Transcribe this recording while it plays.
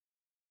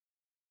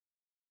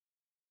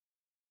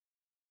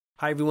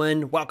Hi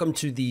everyone, welcome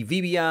to the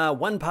VBR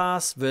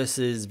 1-pass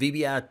versus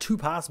VBR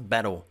 2-pass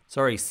battle.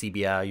 Sorry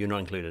CBR, you're not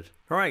included.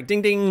 Alright,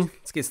 ding ding,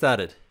 let's get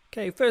started.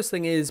 Okay, first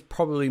thing is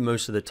probably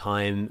most of the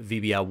time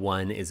VBR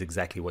 1 is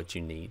exactly what you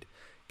need.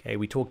 Okay,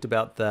 we talked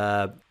about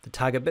the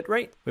target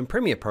bitrate. When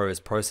Premiere Pro is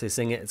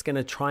processing it, it's going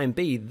to try and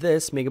be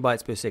this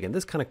megabytes per second,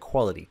 this kind of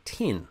quality,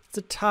 10. It's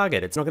a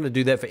target. It's not going to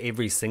do that for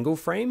every single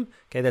frame.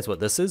 Okay, that's what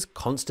this is,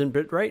 constant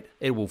bitrate.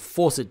 It will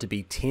force it to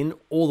be 10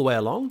 all the way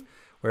along,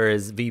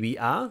 whereas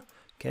VBR,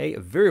 okay,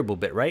 a variable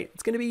bitrate,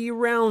 it's going to be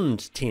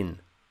around 10.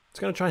 It's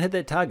going to try and hit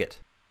that target.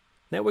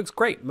 That works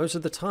great most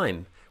of the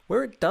time.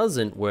 Where it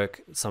doesn't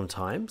work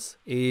sometimes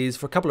is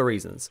for a couple of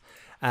reasons.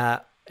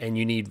 And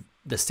you need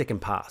the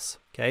second pass.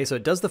 Okay, so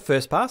it does the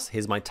first pass.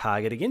 Here's my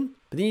target again.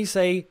 But then you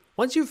say,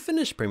 once you've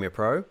finished Premiere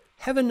Pro,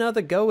 have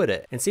another go at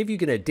it and see if you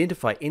can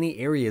identify any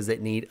areas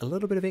that need a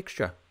little bit of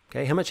extra.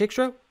 Okay, how much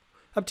extra?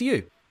 Up to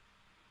you.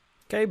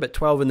 Okay, but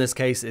 12 in this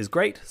case is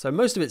great. So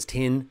most of it's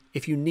 10.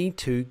 If you need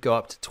to, go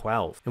up to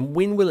 12. And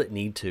when will it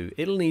need to?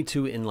 It'll need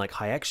to in like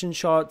high action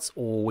shots,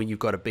 or when you've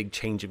got a big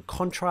change in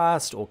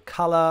contrast or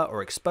color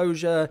or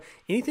exposure.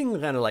 Anything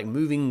kind of like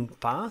moving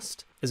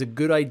fast is a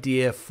good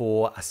idea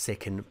for a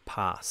second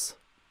pass.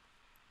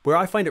 Where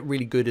I find it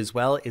really good as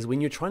well is when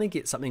you're trying to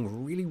get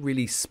something really,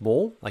 really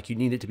small, like you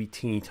need it to be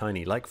teeny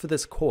tiny, like for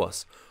this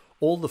course.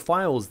 All the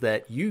files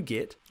that you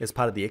get as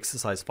part of the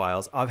exercise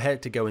files, I've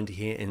had to go into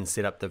here and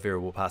set up the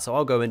variable pass. So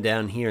I'll go in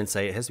down here and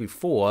say it has to be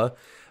 4,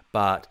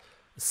 but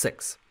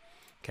 6.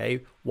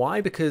 Okay, why?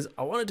 Because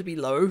I want it to be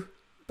low,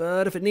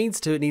 but if it needs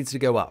to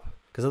go up.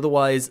 Because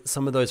otherwise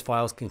some of those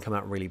files can come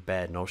out really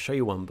bad, and I'll show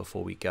you one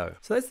before we go.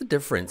 So that's the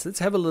difference. Let's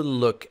have a little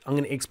look. I'm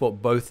going to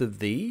export both of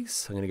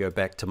these. I'm going to go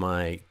back to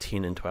my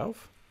 10 and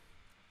 12.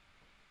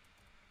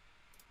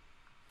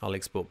 I'll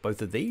export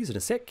both of these in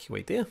a sec.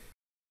 Wait there.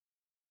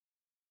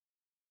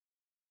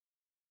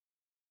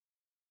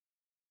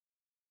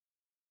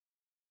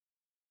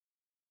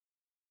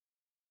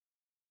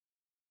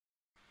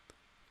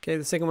 Okay,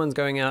 the second one's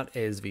going out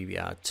as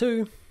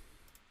VBR2. And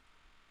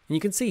you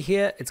can see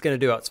here, it's going to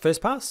do its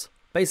first pass.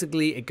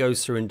 Basically, it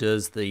goes through and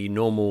does the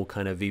normal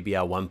kind of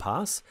VBR 1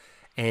 pass,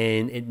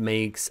 and it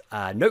makes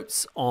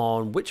notes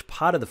on which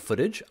part of the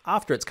footage,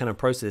 after it's kind of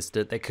processed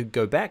it, they could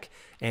go back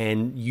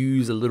and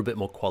use a little bit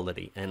more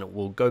quality. And it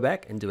will go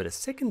back and do it a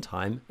second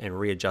time and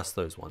readjust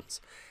those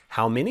ones.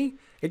 How many?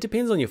 It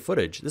depends on your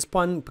footage. This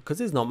one, because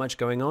there's not much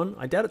going on,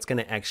 I doubt it's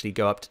going to actually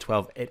go up to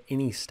 12 at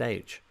any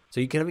stage. So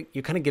you're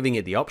kind of giving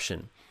it the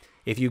option.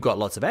 If you've got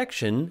lots of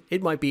action,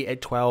 it might be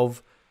at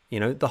 12,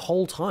 the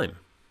whole time.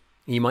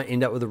 You might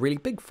end up with a really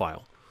big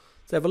file.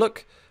 Let's have a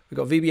look. We've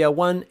got VBR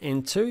 1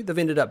 and 2. They've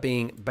ended up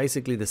being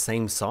basically the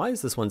same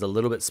size. This one's a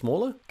little bit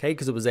smaller, okay,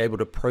 because it was able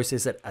to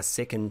process it a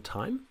second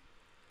time.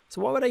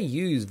 So why would I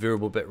use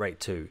variable bitrate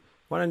 2?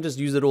 Why don't I just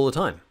use it all the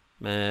time?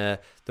 The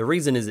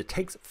reason is it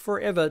takes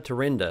forever to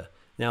render.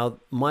 Now,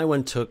 my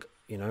one took,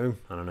 I don't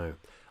know,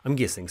 I'm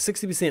guessing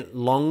 60%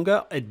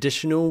 longer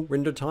additional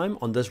render time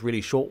on this really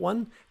short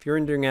one. If you're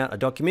rendering out a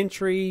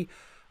documentary,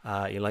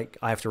 I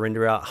have to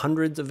render out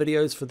hundreds of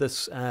videos for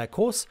this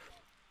course,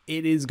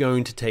 it is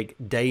going to take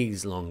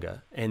days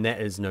longer, and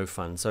that is no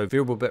fun. So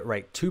variable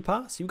bitrate 2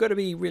 pass, you've got to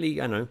be really,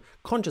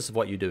 conscious of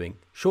what you're doing.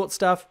 Short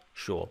stuff,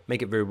 sure,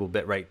 make it variable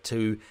bitrate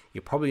 2.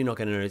 You're probably not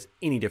going to notice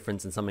any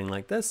difference in something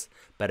like this,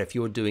 but if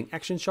you're doing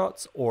action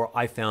shots, or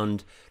I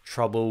found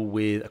trouble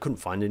with, I couldn't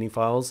find any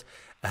files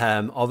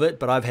of it,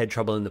 but I've had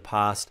trouble in the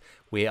past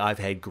where I've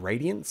had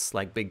gradients,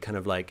 like big kind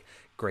of like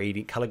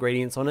color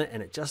gradients on it,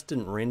 and it just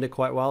didn't render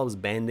quite well. It was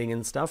banding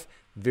and stuff.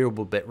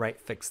 Variable bitrate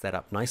fixed that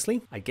up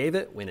nicely. I gave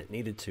it, when it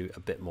needed to,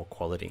 a bit more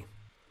quality.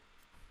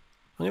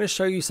 I'm going to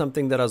show you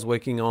something that I was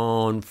working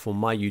on for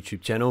my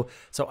YouTube channel.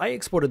 So I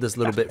exported this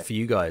little bit for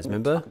you guys,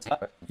 remember?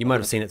 You might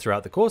have seen it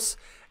throughout the course.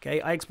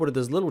 Okay, I exported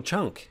this little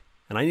chunk,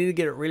 and I need to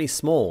get it really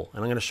small,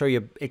 and I'm going to show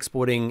you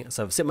exporting.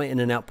 So I've set my in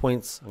and out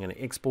points. I'm going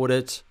to export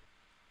it.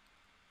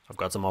 I've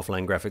got some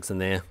offline graphics in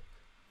there,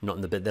 not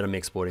in the bit that I'm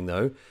exporting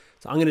though.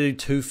 So I'm going to do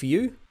 2 for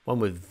you,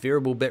 one with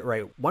variable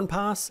bitrate 1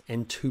 pass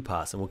and 2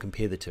 pass, and we'll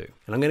compare the 2.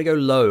 And I'm going to go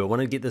low. I want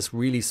to get this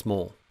really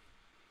small.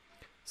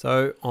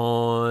 So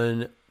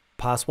on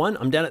pass 1,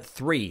 I'm down at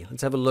 3.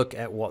 Let's have a look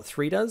at what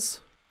 3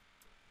 does.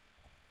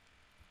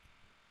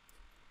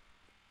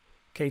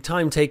 Okay,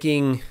 time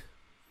taking,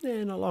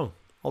 not long.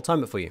 I'll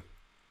time it for you,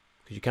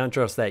 because you can't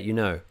trust that,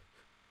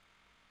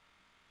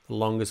 the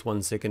longest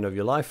 1 second of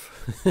your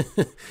life.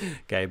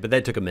 Okay, but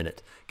that took a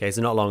minute. Okay,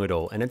 so not long at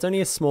all. And it's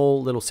only a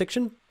small little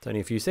section. It's only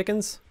a few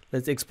seconds.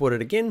 Let's export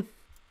it again.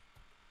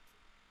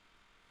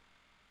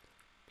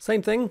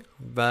 Same thing,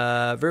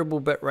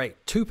 variable bitrate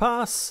 2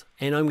 pass,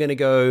 and I'm gonna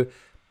go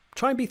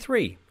try and be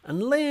 3.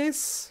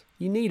 Unless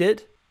you need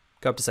it,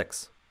 go up to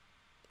 6.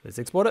 Let's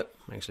export it.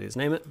 Actually, let's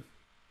name it.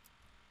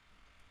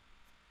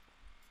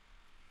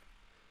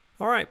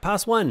 All right,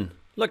 pass 1.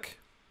 Look,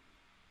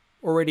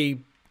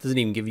 already doesn't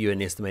even give you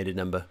an estimated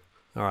number.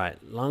 All right,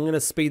 I'm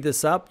gonna speed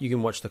this up. You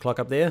can watch the clock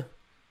up there.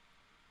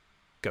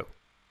 Go.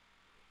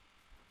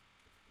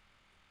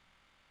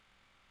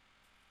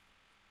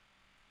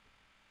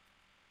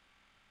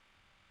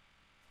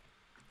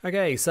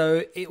 Okay,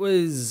 so it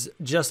was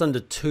just under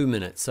 2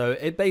 minutes. So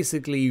it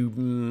basically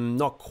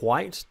not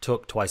quite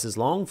took twice as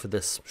long for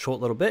this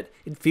short little bit.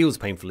 It feels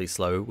painfully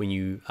slow when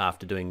you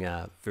after doing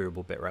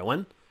variable bitrate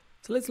 1.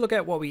 So let's look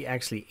at what we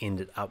actually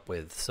ended up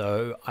with.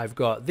 So I've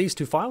got these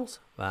two files,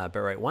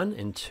 bitrate 1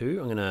 and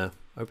 2. I'm gonna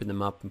open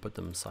them up and put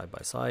them side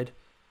by side.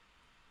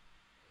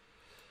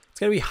 It's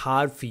going to be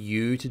hard for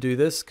you to do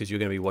this because you're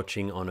going to be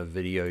watching on a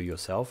video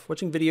yourself.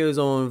 Watching videos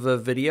on the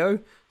video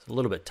is a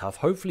little bit tough.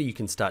 Hopefully you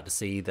can start to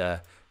see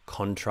the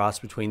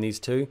contrast between these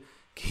two.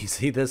 Can you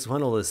see this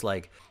one? All this,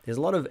 like, there's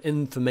a lot of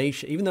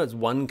information, even though it's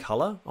one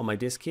color on my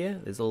desk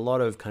here, there's a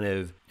lot of kind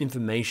of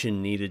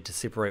information needed to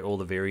separate all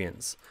the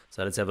variants.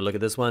 So let's have a look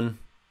at this one.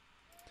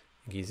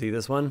 Can you see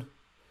this one?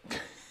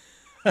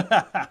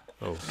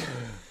 Oh.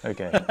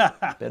 Okay,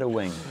 better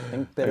wing.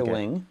 Think better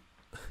wing.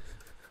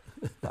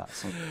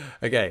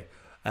 Okay,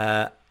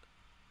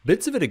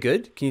 bits of it are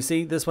good. Can you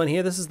see this one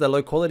here? This is the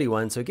low quality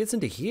one, so it gets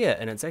into here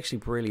and it's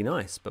actually really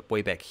nice. But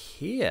way back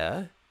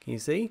here, can you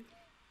see?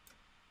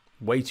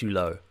 Way too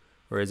low.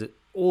 Whereas it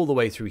all the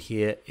way through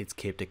here, it's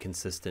kept a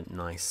consistent,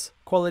 nice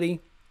quality,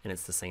 and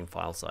it's the same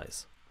file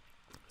size.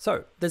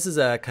 So this is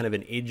a kind of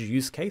an edge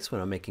use case when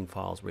I'm making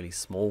files really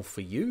small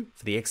for you,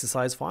 for the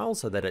exercise file,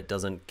 so that it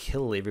doesn't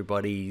kill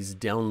everybody's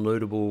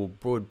downloadable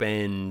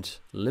broadband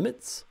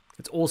limits.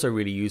 It's also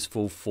really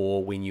useful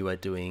for when you are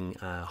doing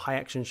high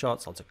action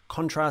shots, lots of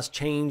contrast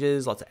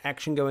changes, lots of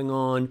action going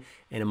on,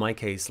 and in my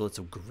case, lots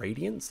of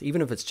gradients.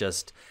 Even if it's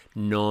just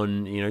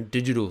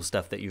digital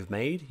stuff that you've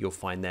made, you'll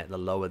find that the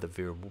lower the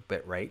variable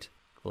bit rate,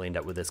 we'll end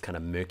up with this kind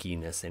of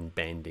murkiness and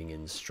banding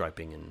and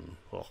striping, and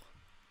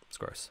it's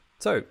gross.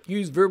 So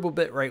use variable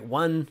bitrate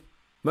 1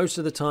 most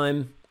of the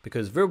time,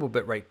 because variable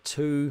bitrate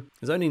 2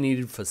 is only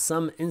needed for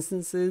some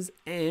instances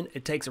and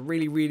it takes a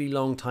really, really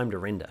long time to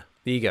render.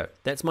 There you go.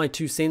 That's my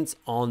 2 cents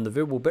on the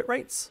variable bit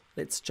rates.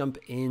 Let's jump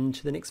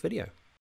into the next video.